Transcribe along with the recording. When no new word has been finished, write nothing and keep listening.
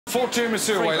4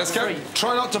 tiramisu away, let's go.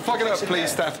 Try not to fuck it up,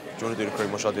 please, Steph. Do you want to do the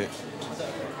cream? What should I do?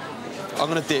 I'm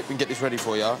going to dip and get this ready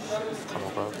for you. Come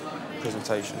on, bro.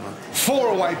 Presentation, man. 4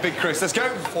 away, Big Chris, let's go.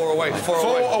 4 away, 4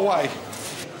 away. 4 away.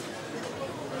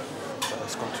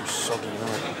 It's gone too soggy, you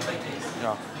know.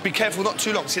 Yeah. Be careful, not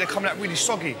too long. See, they're coming out really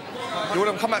soggy. You want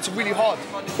them to come out to really hard.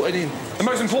 Put it in. The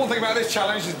most important thing about this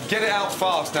challenge is get it out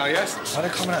fast now, yes? Why are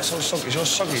they coming out so soggy? Is yours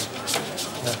soggy?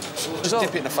 Yeah. Just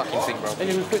dip it in the fucking thing, bro.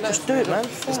 Just do it, man.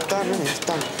 It's done, isn't it? It's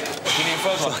done. Do you need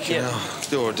further? Fucking hell.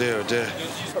 Oh, dear, oh, dear.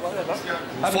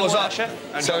 4's up, chef.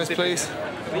 Service, please.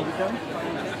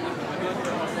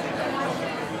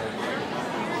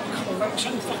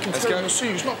 Let's go.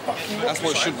 It's not fucking That's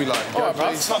what it should be like. Go,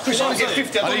 please. Chris, I get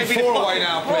 50. I need 4 away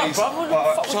now, please.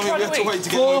 Sorry, we have to wait to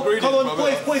get more ingredients, Come on,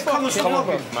 boys, come on,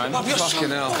 man. Fucking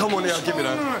hell. Come on, yeah, I'll give you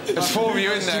that. There's 4 of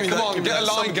you in there. Come on, get a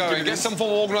line going. Get some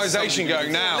form of organisation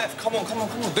going now. Come on.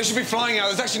 This should be flying out.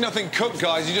 There's actually nothing cooked,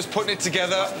 guys. You're just putting it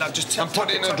together and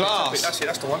putting it in a glass. That's it,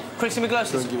 that's the one. Chris, give me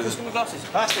glasses. Chris, give me glasses.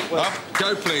 That's it.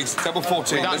 Go, please. Double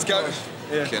 14. Let's go.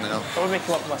 Fucking hell. I would make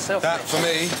them up myself. That, for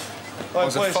me,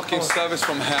 was a fucking service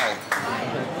from hell.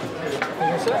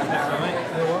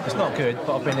 It's not good,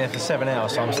 but I've been here for 7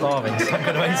 hours, so I'm starving, so I'm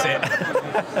going to eat it.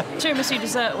 Tiramisu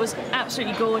dessert was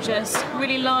absolutely gorgeous,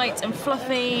 really light and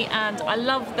fluffy, and I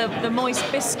love the moist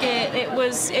biscuit. It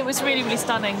was really, really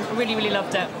stunning. I really, really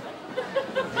loved it.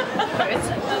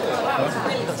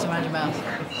 You've got some around your mouth.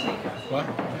 What?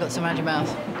 You've got some around your mouth.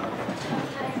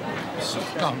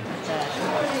 Come.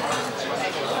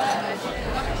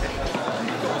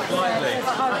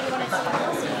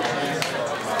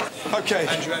 Okay,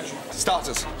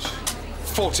 starters,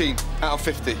 14 out of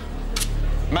 50.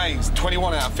 Mains,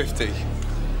 21 out of 50.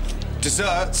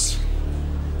 Desserts,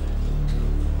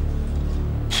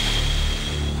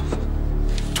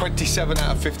 27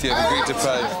 out of 50 I've agreed to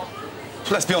pay.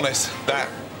 Let's be honest, that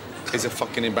is a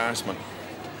fucking embarrassment.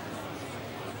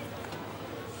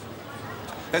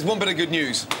 There's one bit of good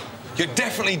news. You're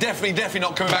definitely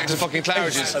not coming back to fucking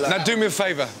Claridge's. Now do me a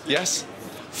favour, yes?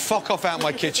 Fuck off out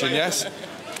my kitchen, yes?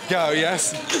 Go,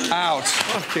 yes? Out.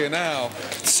 Fucking hell.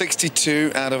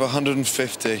 62 out of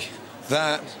 150.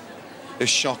 That is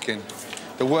shocking.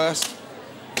 The worst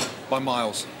by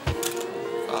miles.